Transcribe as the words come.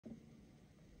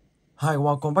Hi,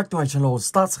 welcome back to my channel.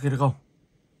 Start sẽ được không?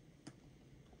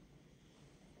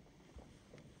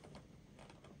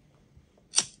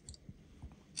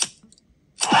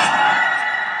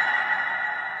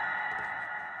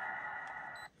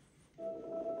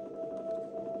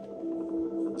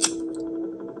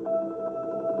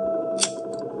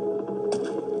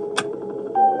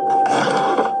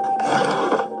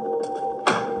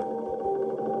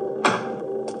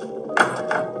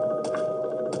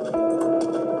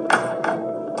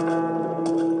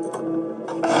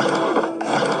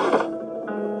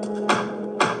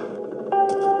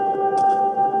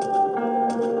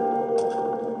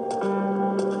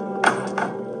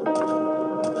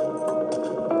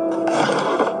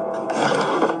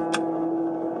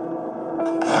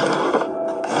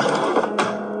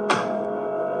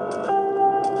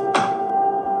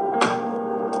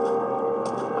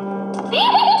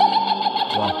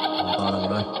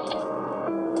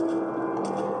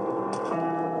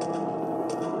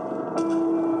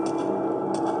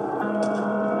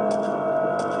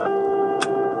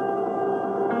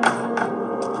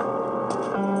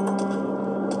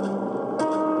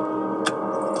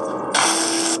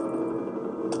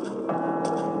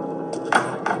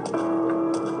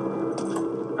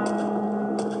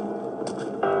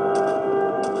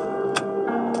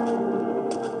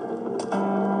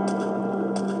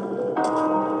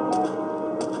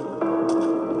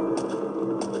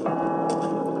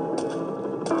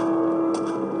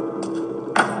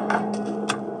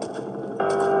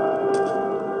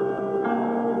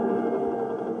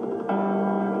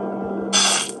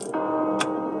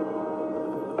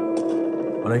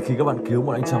 Ở đây khi các bạn cứu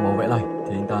một anh chàng bảo vệ này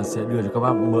thì anh ta sẽ đưa cho các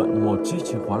bạn mượn một chiếc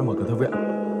chìa khóa để mở cửa thư viện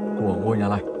của ngôi nhà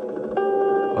này.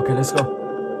 Ok, let's go.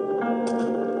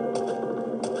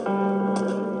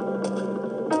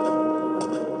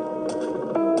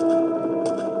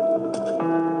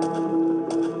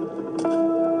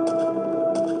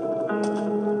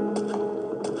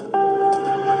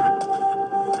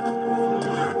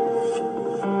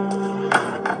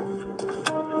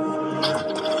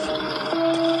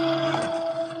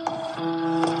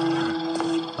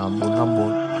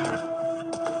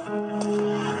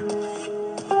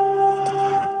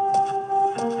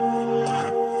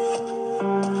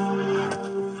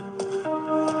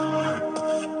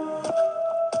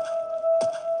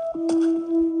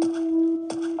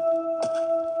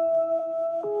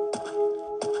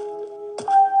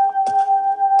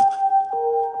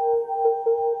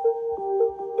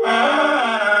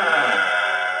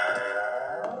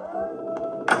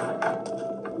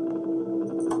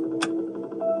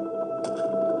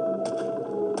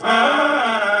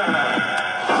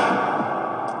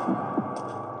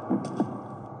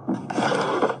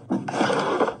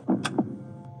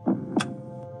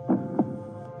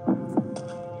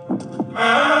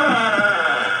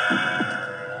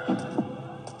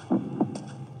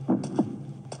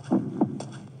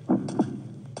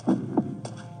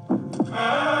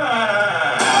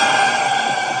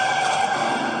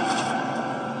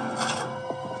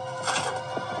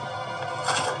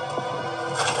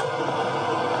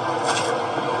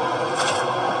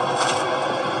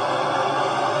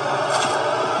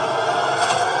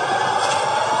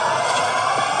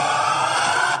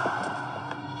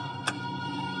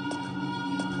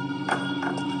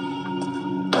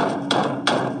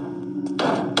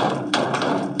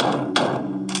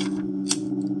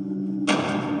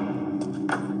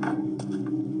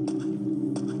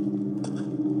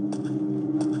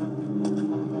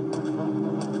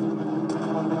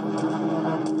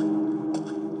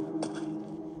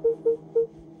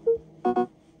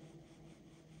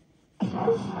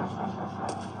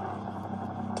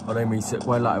 Ở đây mình sẽ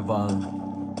quay lại và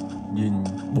nhìn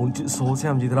 4 chữ số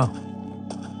xem như thế nào.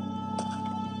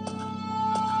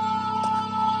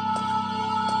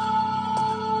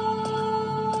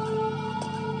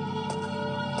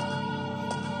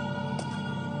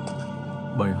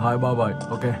 Bảy hai ba bảy,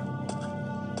 ok.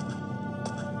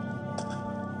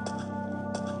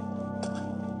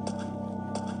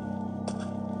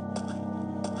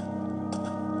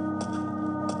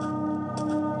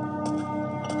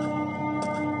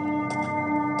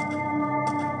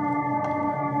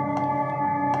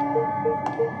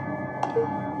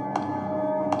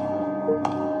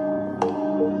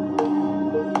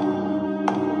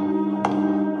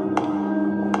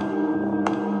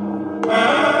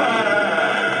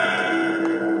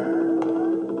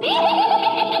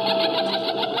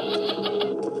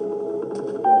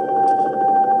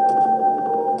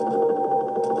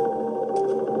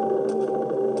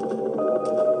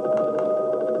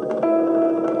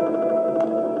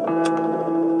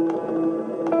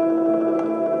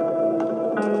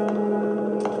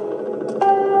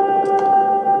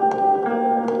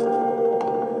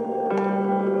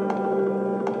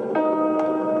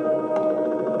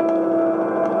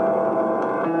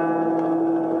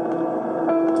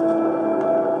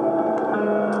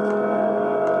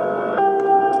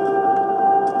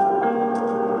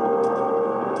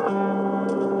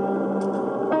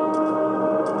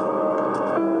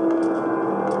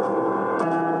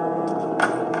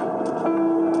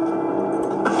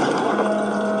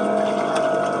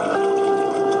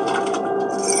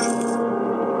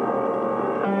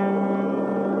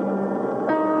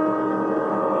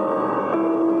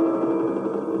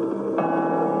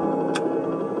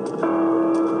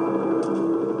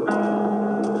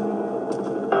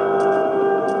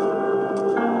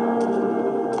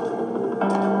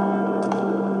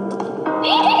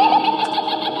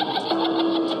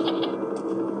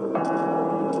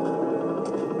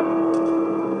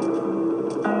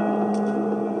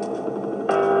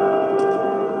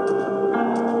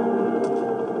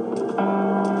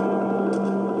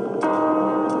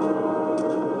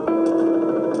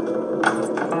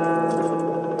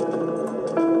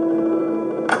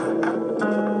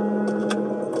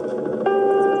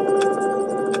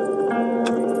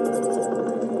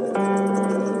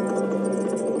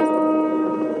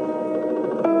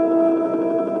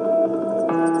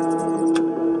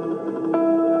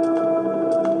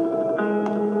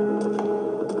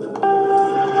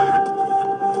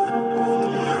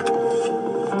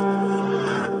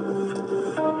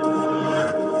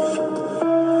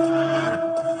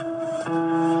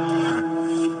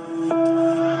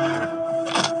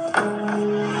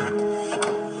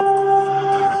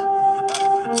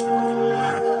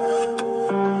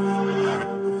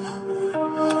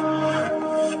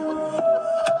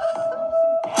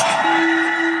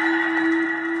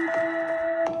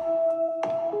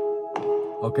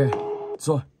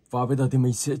 rồi, và bây giờ thì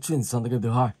mình sẽ chuyển sang tới game thứ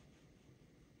hai.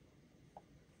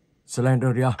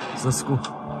 Slendrina, The School.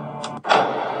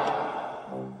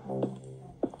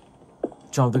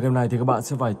 Trong tựa game này thì các bạn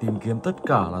sẽ phải tìm kiếm tất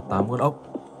cả là 8 con ốc.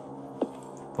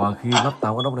 Và khi lắp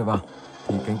 8 con ốc này vào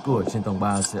thì cánh cửa trên tầng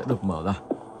 3 sẽ được mở ra.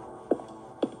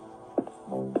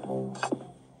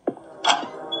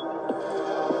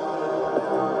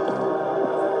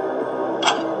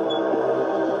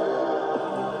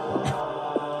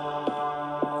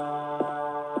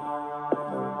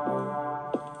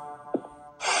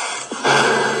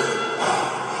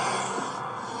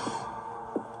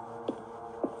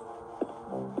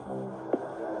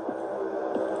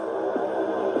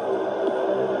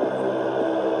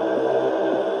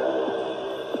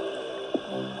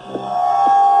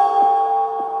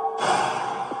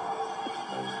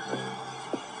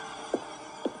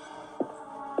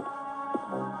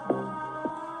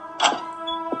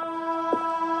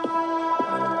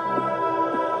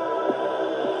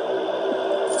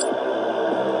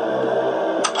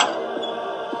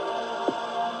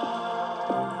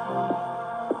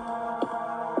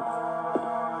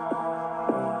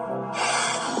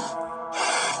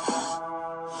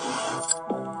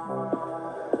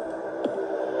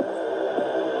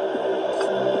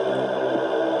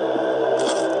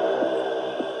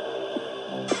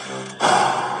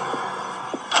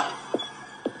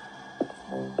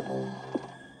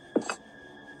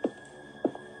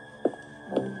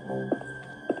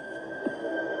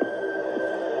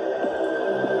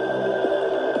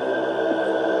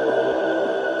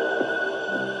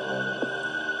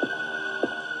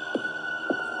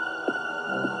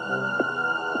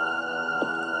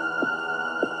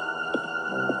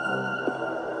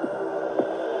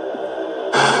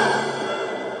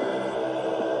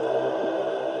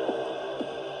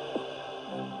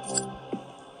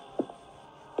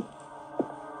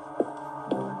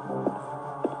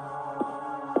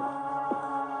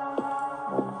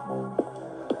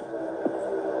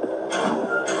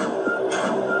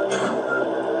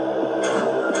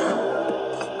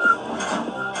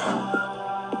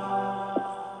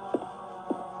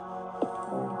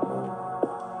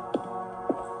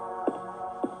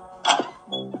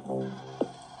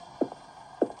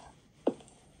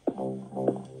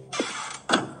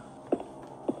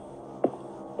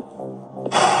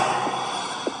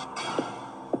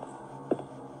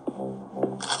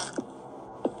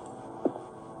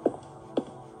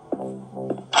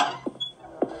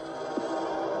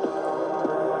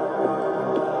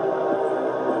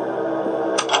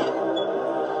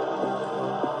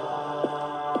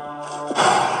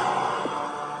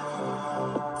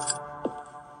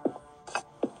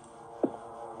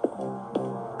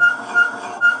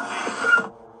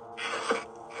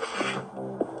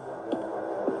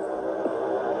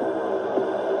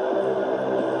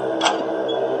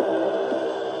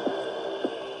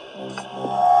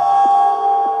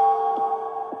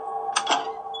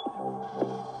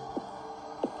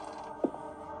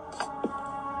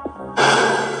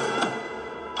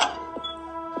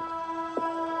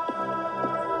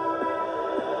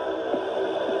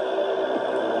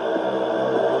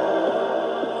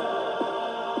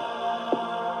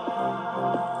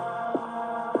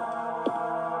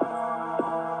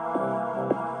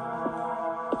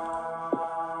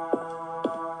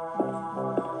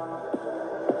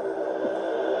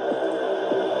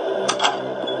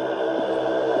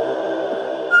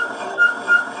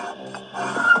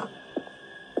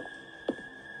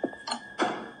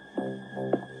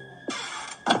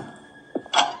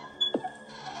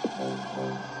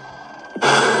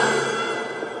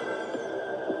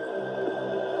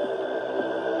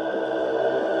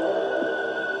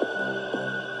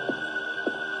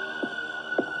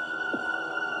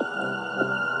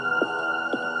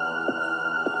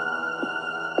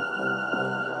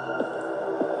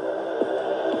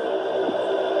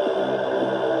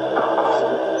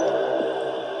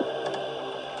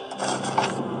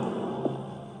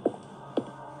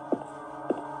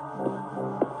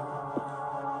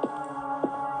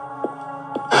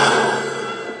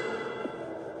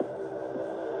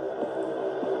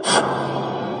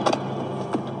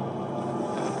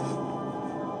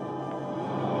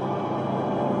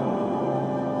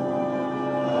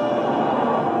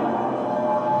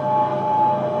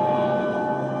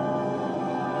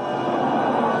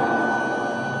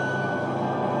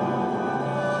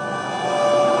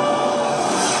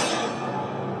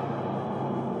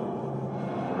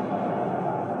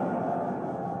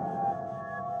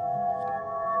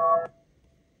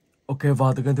 Ok,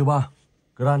 vào từ kênh thứ 3,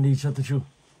 Granny Chapter 2.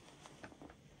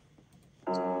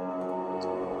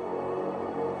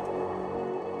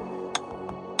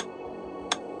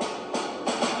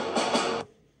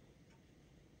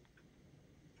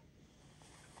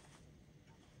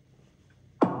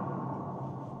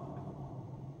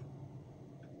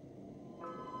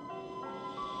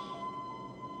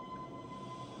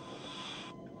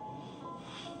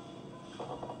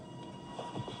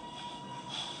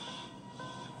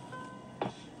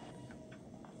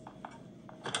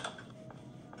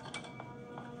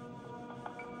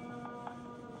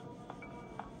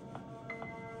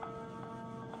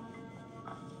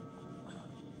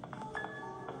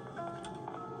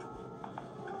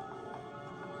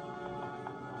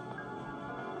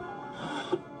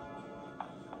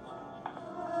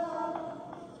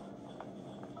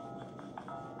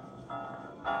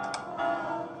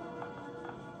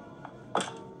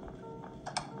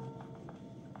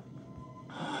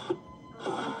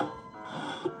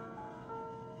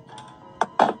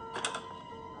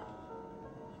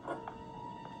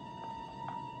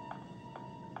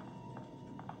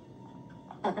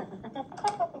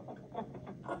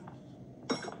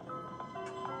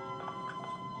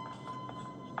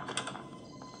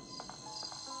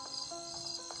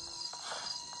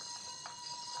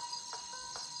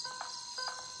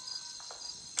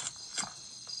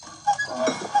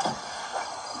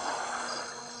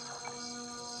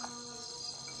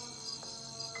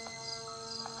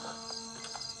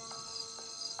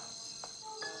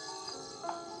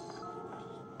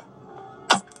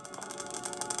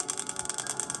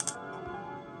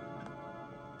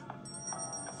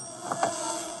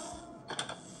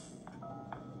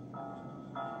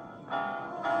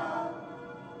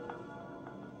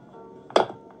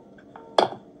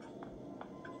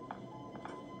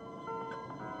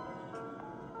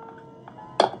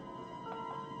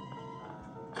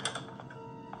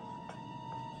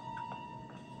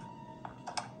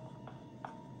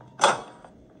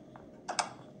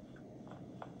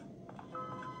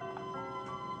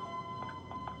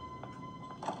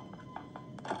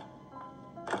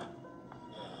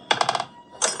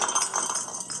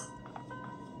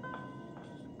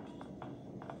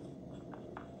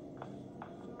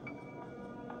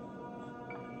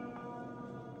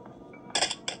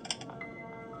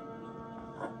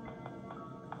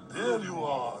 There you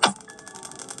are.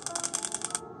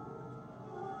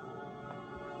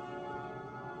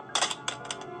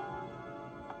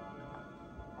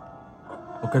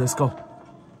 Ok, let's go.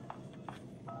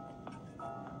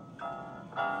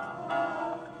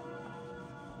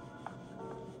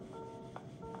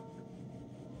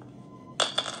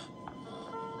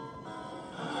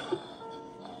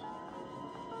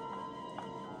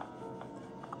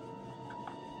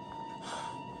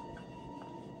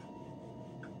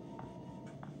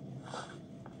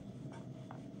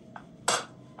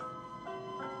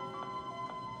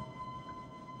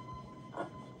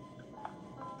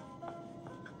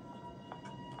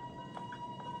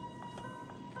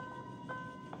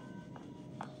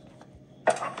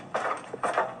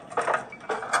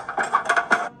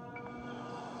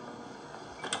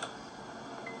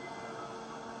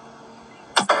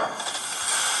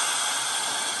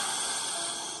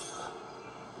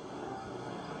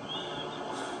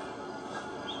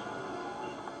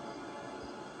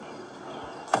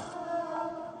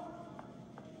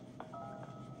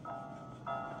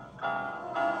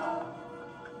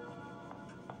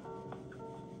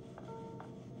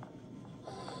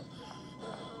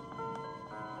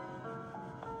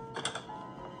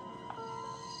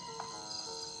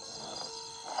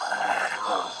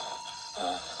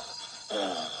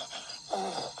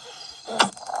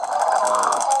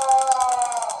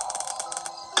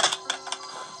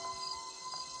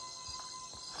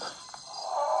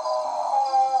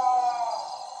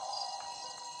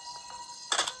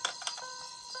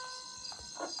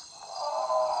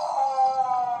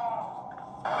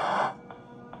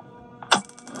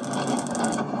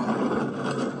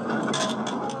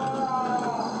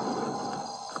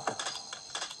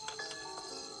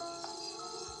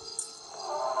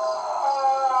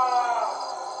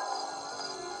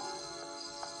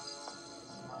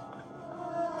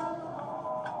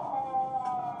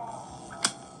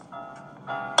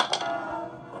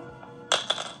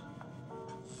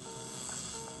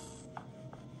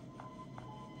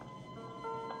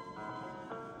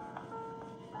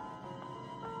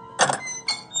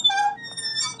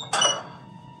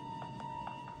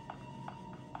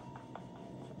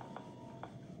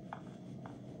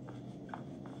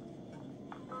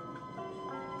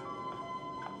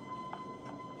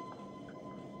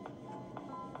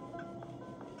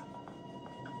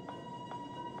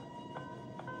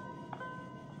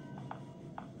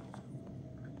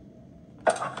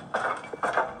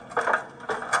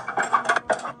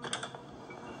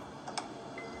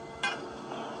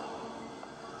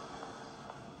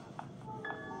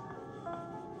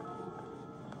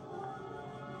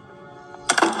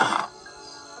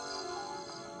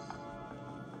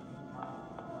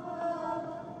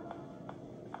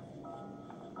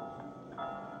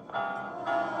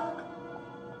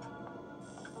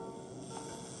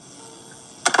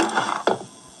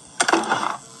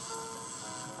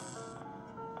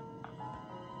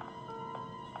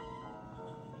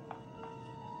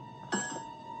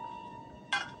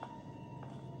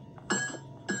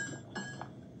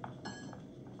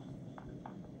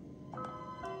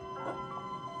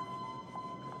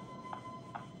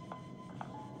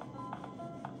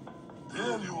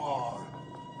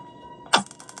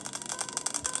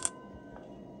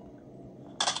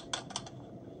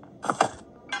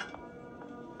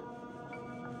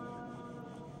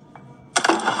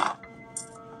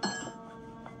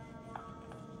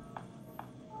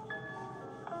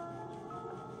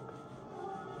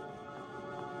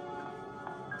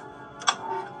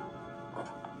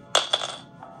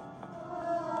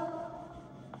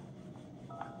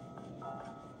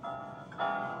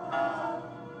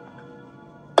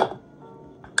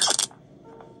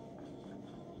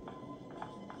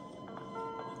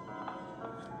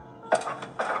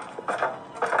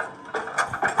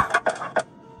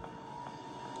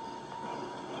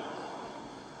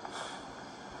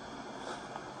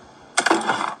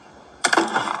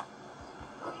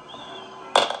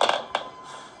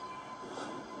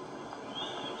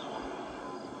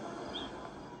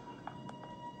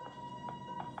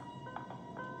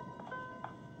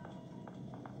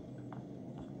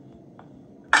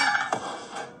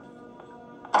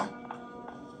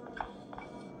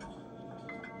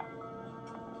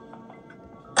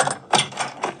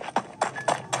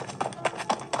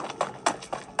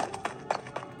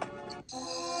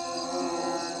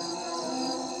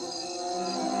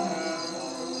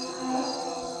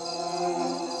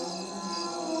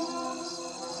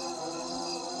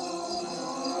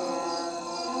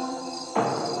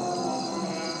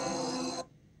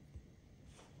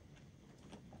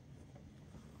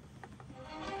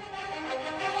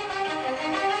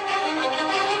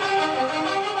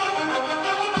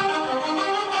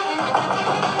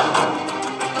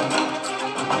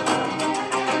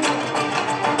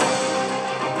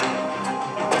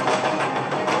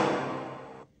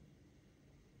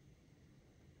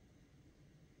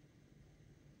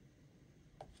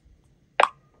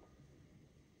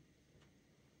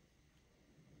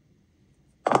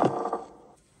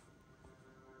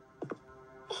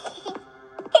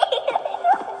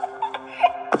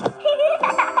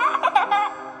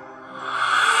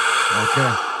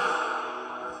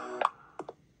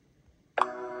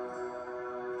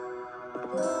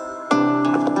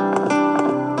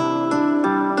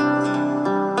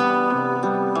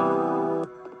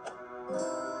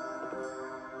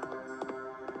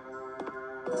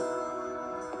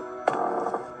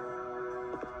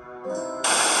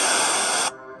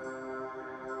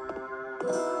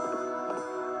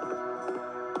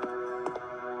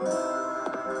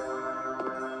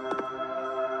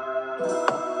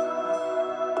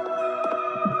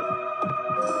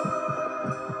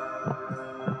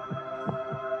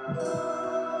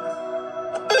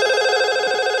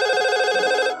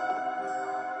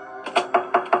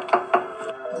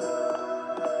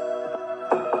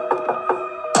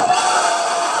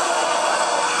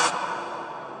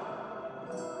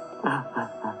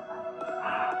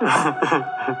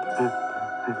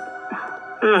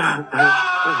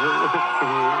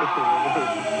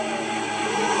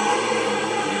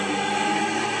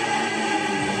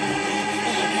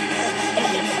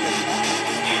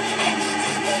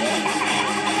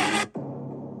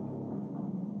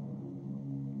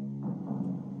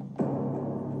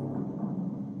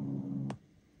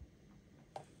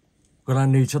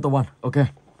 Granny chapter 1.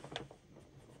 Okay.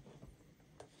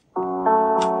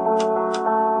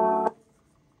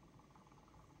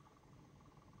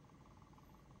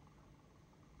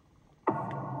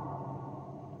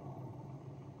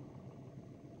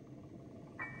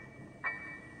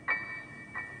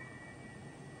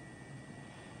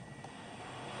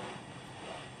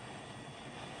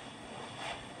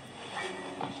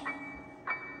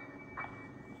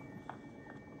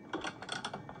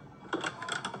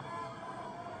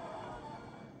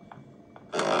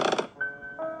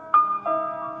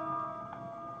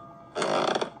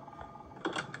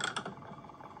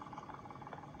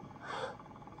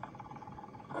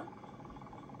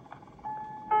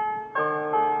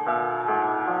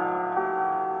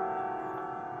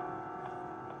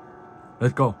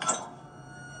 Let's go.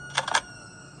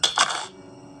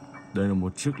 Đây là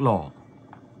một chiếc lọ.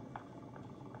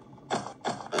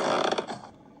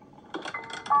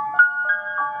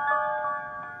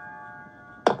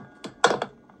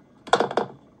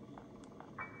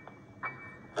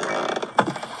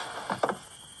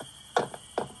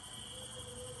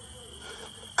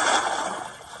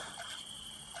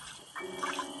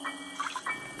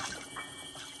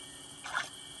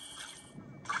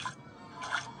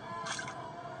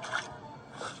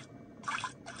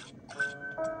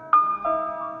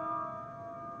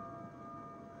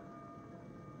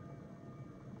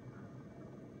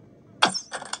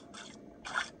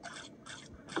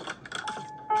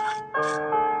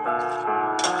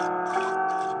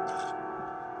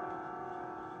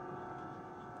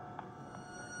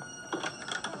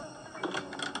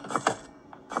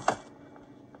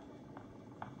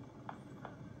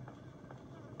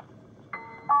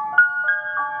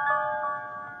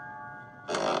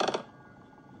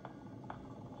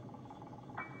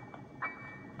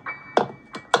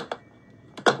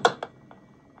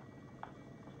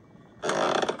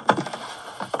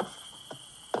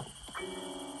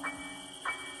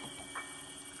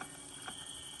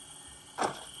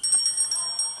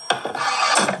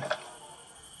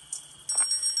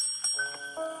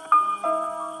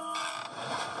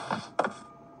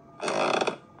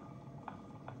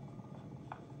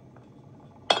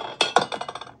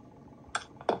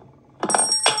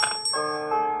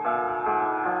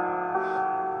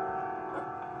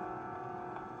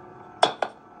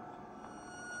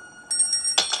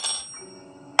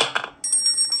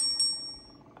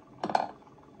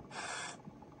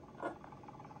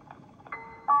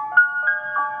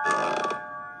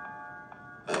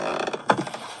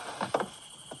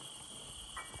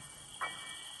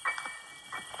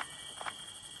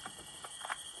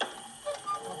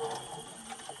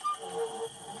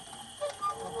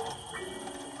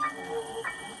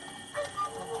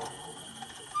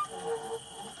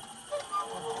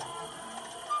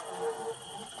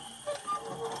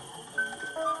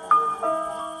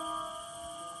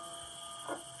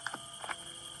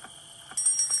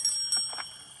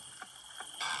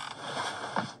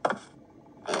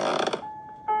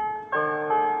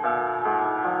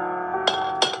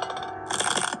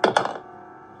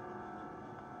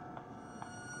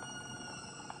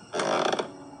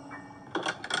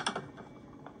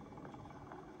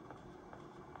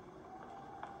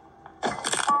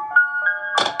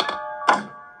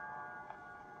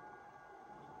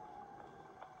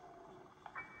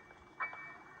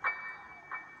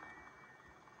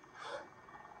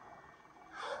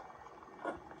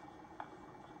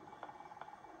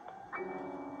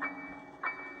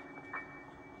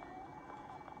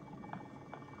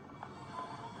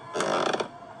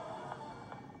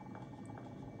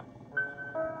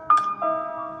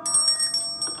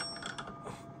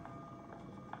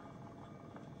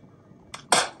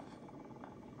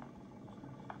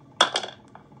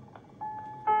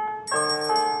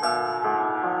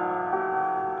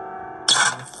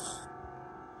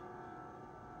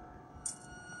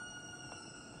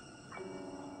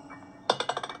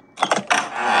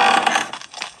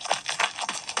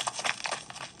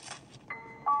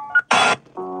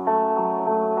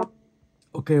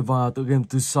 Ok, và tựa game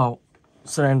thứ 6,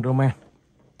 Slendrina,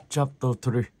 Chapter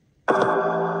 3.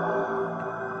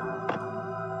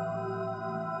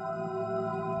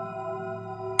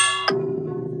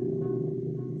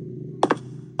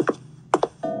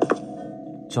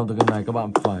 Trong tựa game này các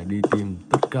bạn phải đi tìm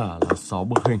tất cả là 6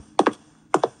 bức hình.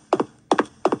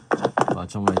 Và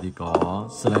trong này thì có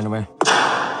Slendrina.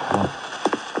 Wow.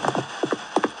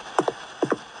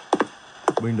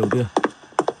 Bức hình đầu tiên.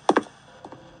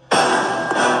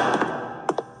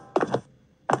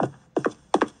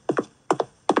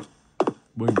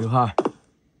 Bức hình thứ hai.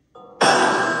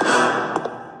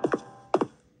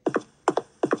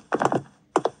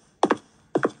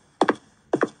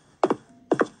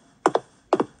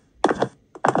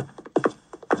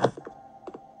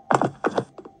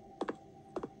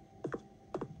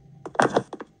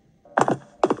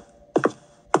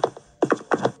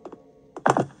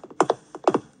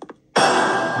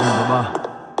 Bức hình thứ ba.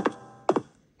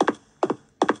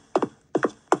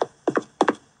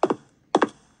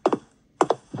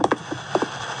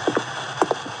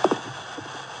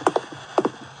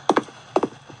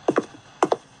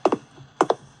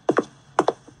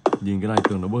 Nhìn cái này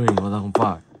tưởng nó bức hình, hóa ra không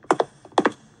phải.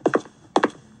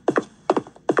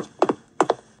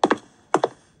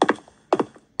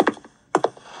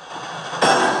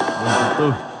 Bức hình thứ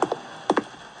tư.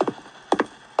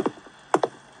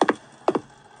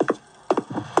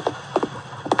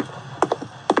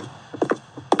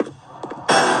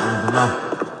 Bức hình thứ năm.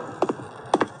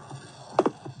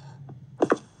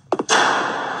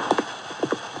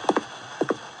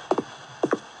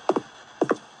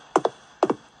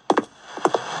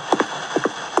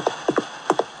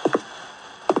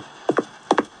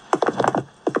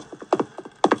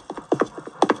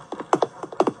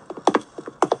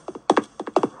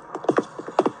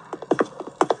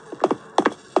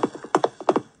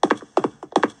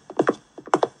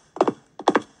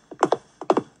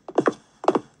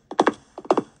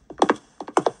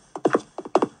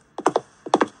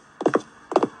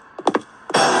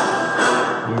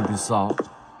 Bức hình thứ 6.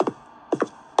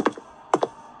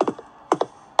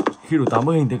 Khi đủ 8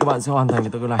 bức hình thì các bạn sẽ hoàn thành cái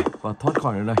tựa game này và thoát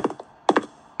khỏi nơi đây.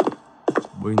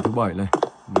 Bức hình thứ 7 này,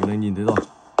 mình đang nhìn thấy rồi.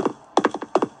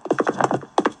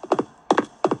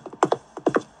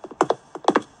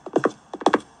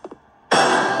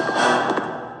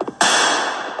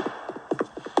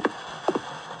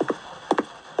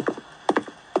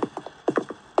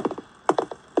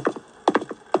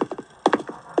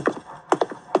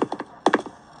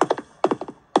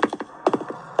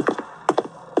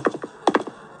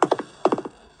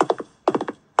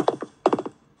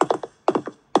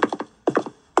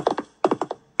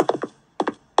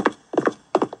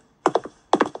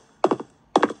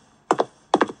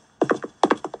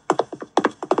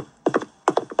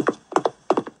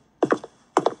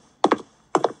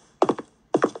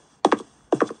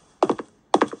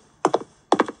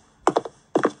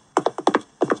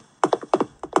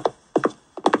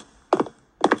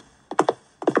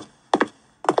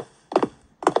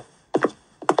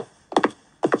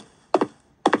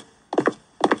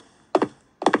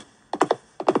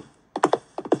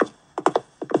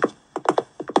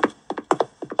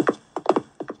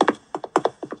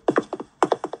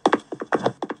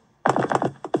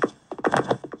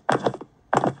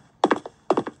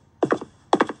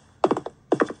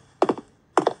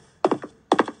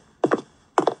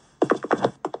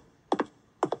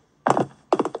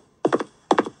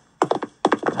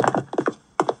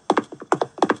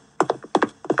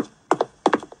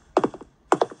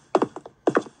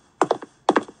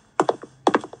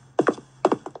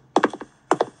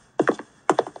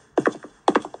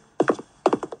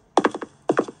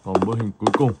 Còn bức hình cuối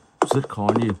cùng rất khó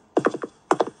nhìn,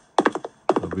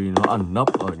 bởi vì nó ẩn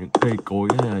nấp ở những cây cối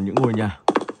hay là những ngôi nhà.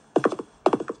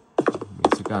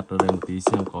 Mình sẽ gạt ra đây một tí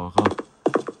xem có không.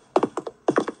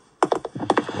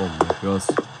 Oh my god.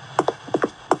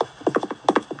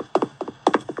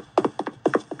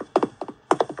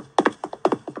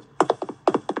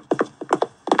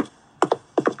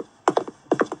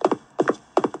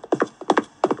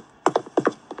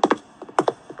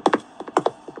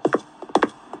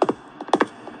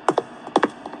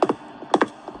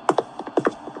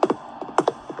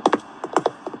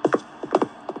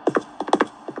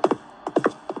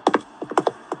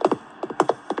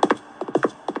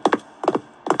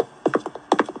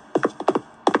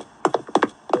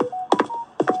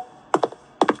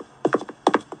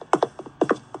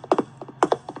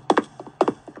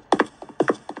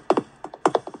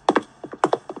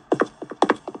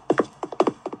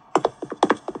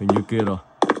 Hình như kia rồi,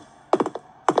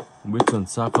 không biết chuẩn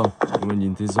xác không, nhưng mà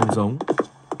nhìn thấy giống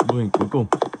bức hình cuối cùng.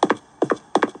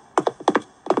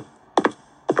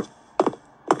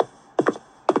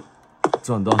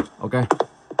 Chuẩn rồi, ok.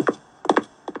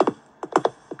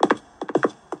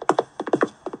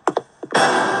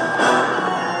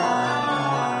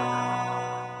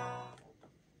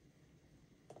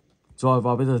 Rồi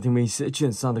và bây giờ thì mình sẽ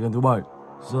chuyển sang tới game thứ 7,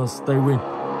 The Stay Win.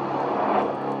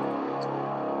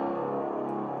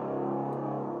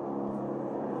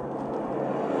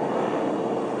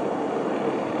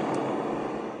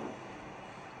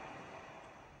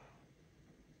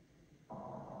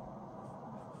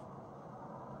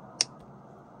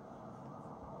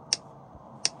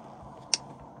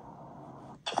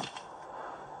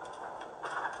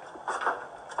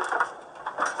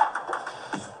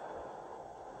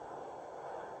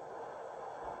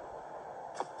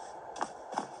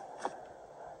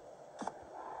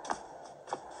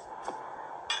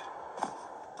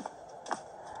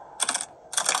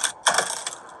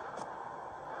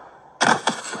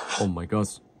 Oh my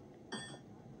gosh.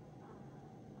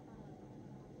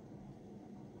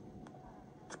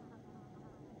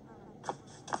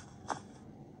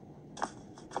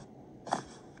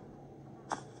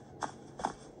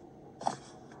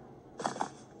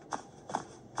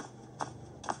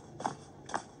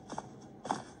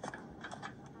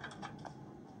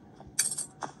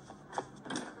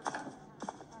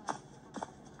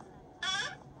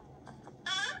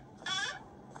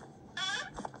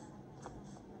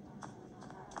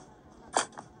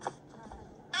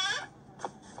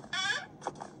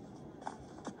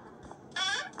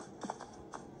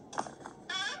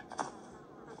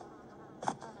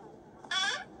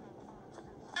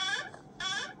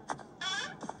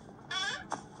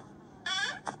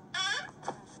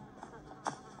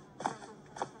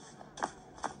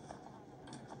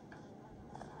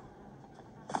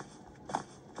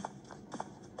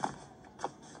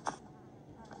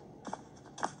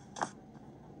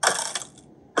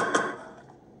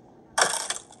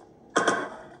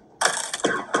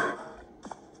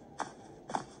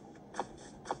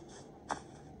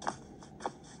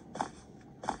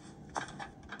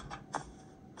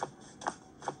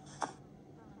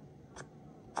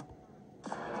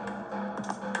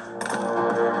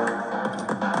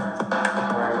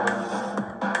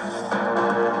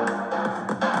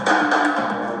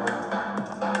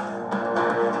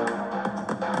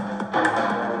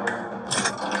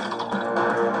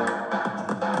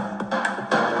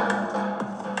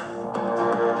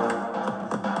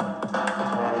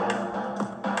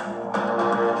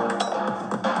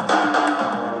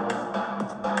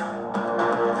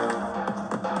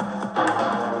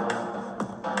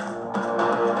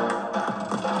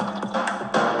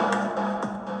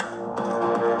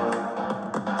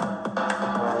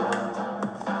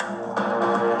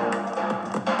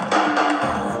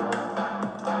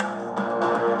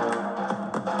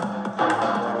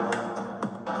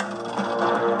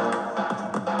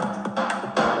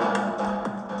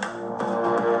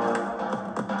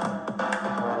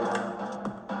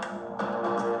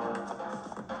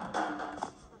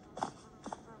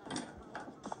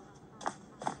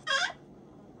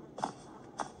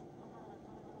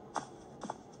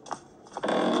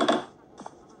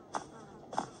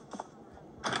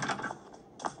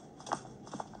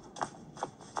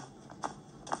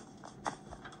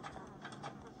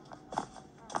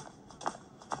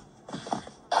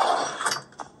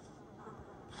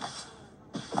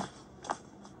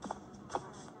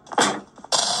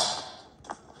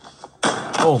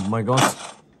 Oh my god.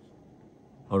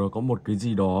 Ở đó có một cái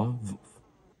gì đó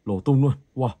nổ tung luôn.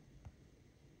 Wow.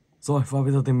 Rồi và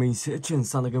bây giờ thì mình sẽ chuyển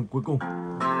sang cái game cuối cùng.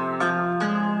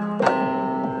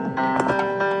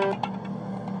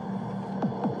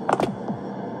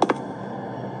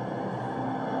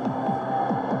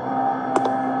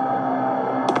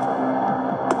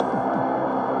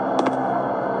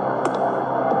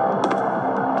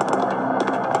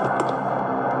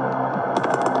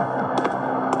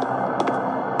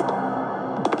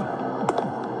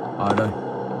 Ở đây.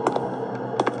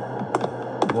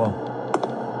 Wow.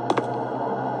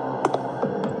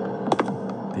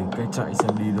 Tìm cách chạy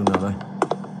xem đi đường nào đây.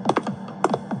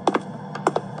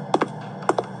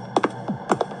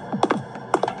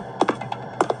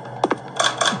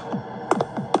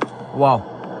 Wow.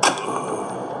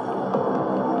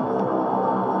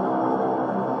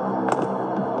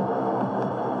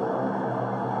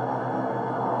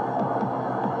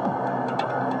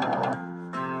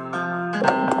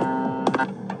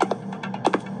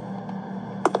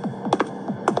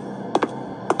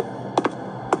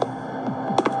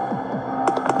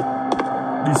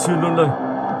 Đi xuyên luôn đây.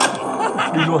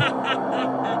 Đi luôn.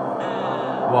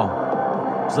 Wow.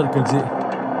 Rất là kinh dị.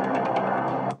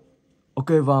 Ok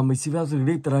và mình xin phép dừng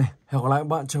clip tại đây. Hẹn gặp lại các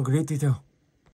bạn trong clip tiếp theo.